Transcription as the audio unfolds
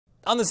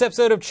On this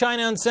episode of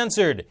China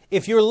Uncensored,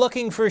 if you're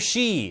looking for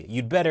she,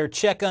 you'd better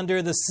check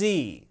under the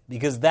sea,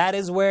 because that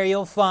is where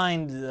you'll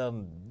find,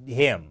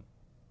 him.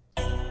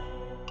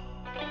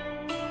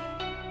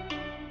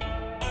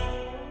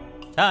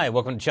 Hi,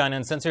 welcome to China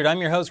Uncensored. I'm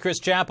your host, Chris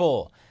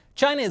Chappell.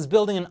 China is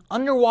building an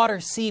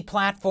underwater sea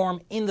platform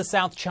in the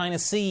South China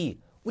Sea,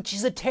 which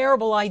is a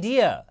terrible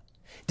idea.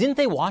 Didn't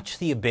they watch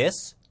The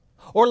Abyss?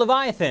 Or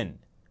Leviathan?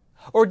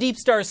 Or Deep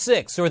Star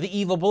 6? Or The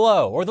Evil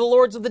Below? Or The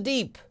Lords of the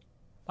Deep?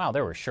 Wow,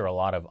 there were sure a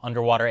lot of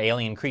underwater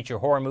alien creature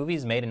horror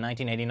movies made in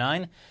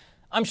 1989.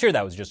 I'm sure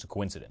that was just a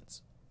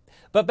coincidence.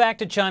 But back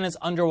to China's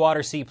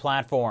underwater sea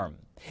platform.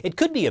 It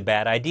could be a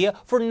bad idea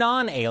for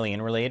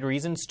non-alien related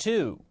reasons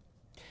too.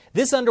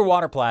 This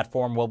underwater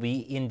platform will be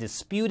in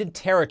disputed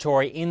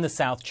territory in the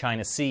South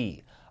China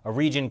Sea, a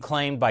region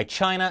claimed by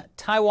China,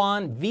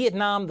 Taiwan,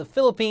 Vietnam, the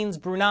Philippines,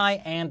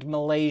 Brunei, and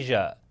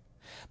Malaysia.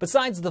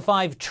 Besides the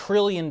 $5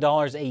 trillion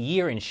a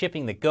year in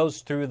shipping that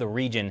goes through the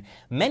region,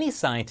 many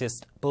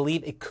scientists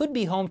believe it could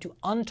be home to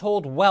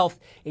untold wealth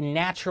in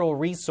natural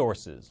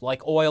resources,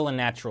 like oil and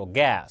natural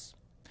gas.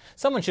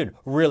 Someone should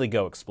really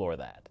go explore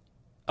that.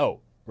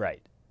 Oh,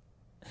 right.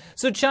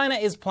 So China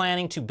is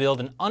planning to build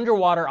an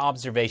underwater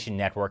observation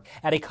network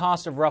at a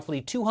cost of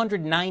roughly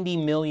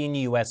 $290 million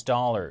US.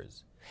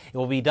 It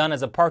will be done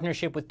as a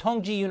partnership with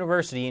Tongji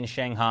University in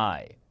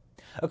Shanghai.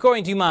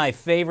 According to my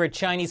favorite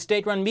Chinese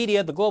state-run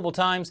media, the Global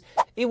Times,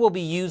 it will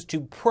be used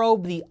to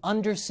probe the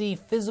undersea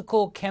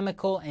physical,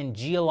 chemical, and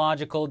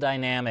geological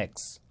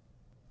dynamics.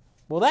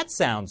 Well, that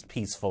sounds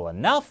peaceful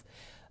enough.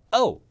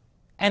 Oh,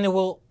 and it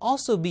will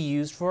also be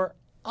used for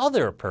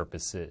other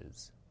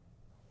purposes.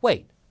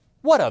 Wait,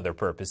 what other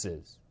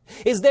purposes?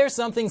 Is there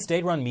something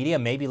state-run media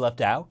maybe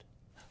left out?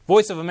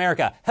 Voice of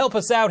America, help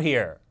us out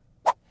here.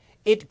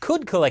 It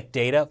could collect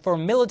data for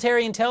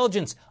military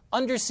intelligence,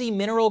 undersea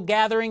mineral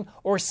gathering,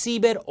 or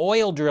seabed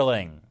oil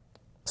drilling.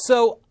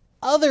 So,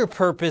 other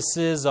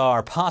purposes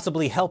are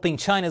possibly helping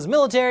China's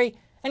military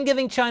and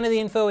giving China the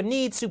info it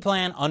needs to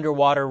plan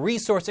underwater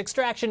resource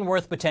extraction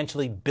worth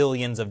potentially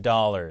billions of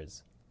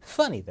dollars.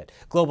 Funny that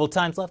Global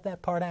Times left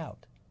that part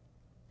out.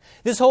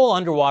 This whole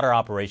underwater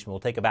operation will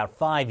take about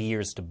 5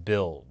 years to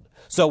build.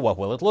 So what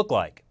will it look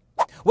like?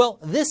 Well,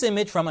 this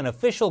image from an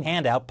official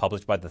handout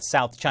published by the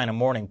South China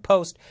Morning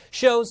Post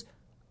shows,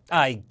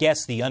 I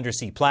guess, the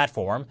undersea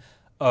platform,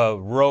 a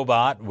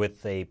robot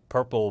with a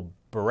purple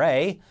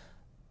beret.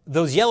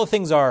 Those yellow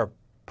things are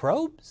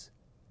probes?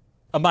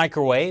 A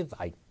microwave,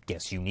 I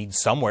guess you need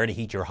somewhere to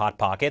heat your Hot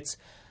Pockets.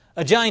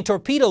 A giant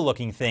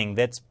torpedo-looking thing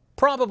that's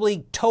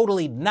probably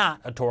totally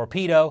not a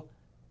torpedo.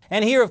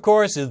 And here, of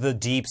course, is the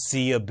deep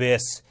sea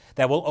abyss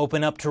that will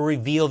open up to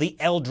reveal the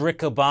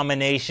Eldritch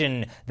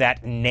abomination,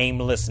 that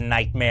nameless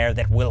nightmare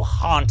that will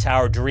haunt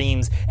our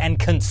dreams and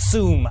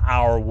consume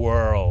our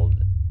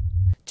world.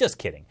 Just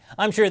kidding.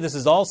 I'm sure this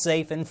is all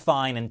safe and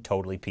fine and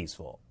totally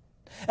peaceful.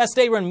 As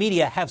state-run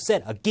media have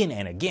said again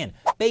and again,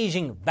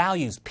 Beijing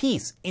values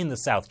peace in the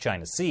South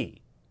China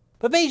Sea.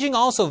 But Beijing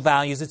also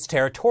values its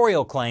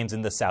territorial claims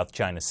in the South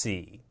China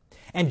Sea.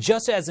 And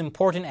just as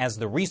important as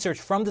the research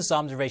from this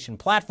observation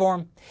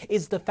platform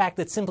is the fact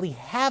that simply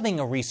having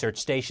a research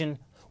station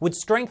would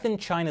strengthen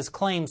China's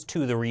claims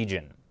to the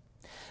region.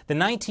 The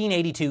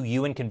 1982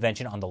 UN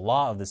Convention on the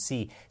Law of the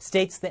Sea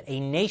states that a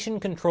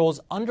nation controls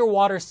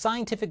underwater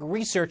scientific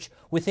research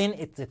within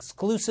its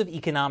exclusive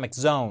economic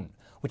zone,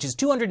 which is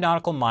 200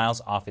 nautical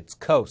miles off its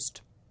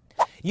coast.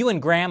 Ewan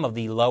Graham of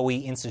the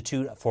Lowy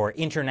Institute for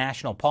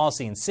International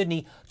Policy in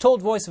Sydney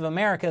told Voice of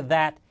America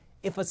that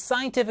if a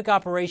scientific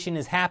operation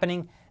is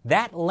happening,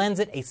 that lends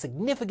it a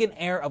significant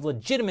air of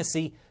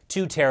legitimacy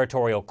to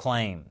territorial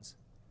claims.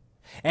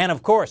 And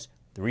of course,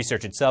 the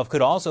research itself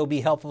could also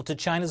be helpful to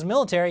China's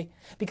military,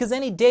 because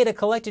any data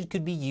collected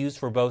could be used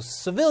for both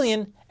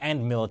civilian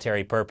and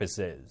military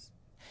purposes.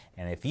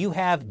 And if you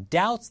have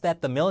doubts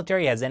that the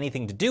military has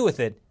anything to do with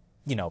it,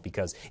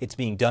 because it's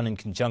being done in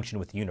conjunction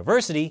with the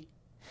university,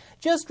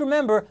 just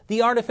remember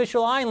the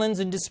artificial islands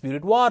in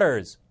disputed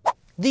waters.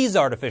 These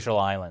artificial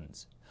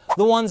islands.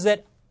 The ones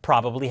that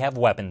probably have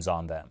weapons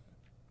on them.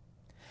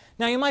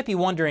 Now you might be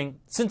wondering,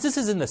 since this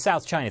is in the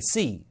South China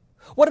Sea,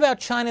 what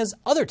about China's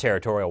other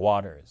territorial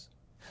waters?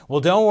 Well,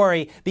 don't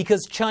worry,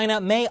 because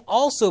China may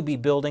also be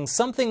building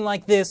something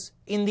like this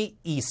in the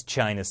East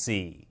China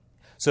Sea.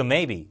 So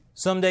maybe,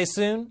 someday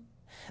soon,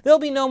 there'll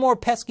be no more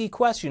pesky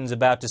questions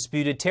about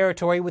disputed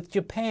territory with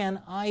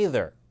Japan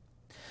either.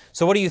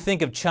 So what do you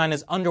think of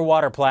China's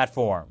underwater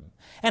platform?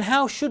 And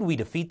how should we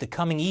defeat the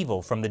coming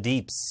evil from the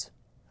deeps?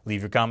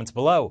 Leave your comments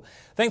below.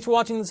 Thanks for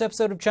watching this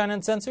episode of China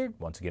Uncensored.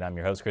 Once again, I'm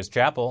your host, Chris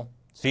Chappell.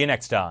 See you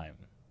next time.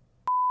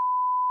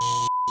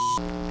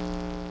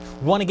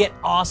 Want to get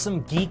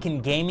awesome geek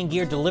and gaming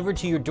gear delivered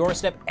to your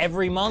doorstep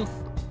every month?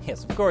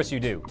 Yes, of course you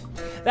do.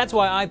 That's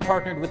why I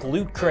partnered with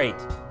Loot Crate.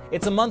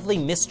 It's a monthly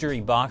mystery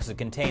box that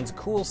contains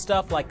cool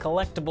stuff like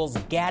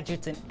collectibles,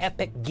 gadgets, and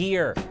epic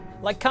gear,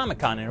 like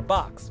Comic-Con in a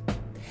box.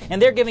 And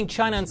they're giving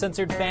China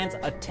Uncensored fans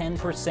a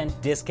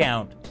 10%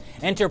 discount.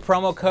 Enter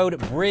promo code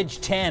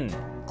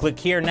BRIDGE10. Click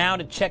here now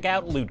to check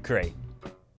out Loot Crate.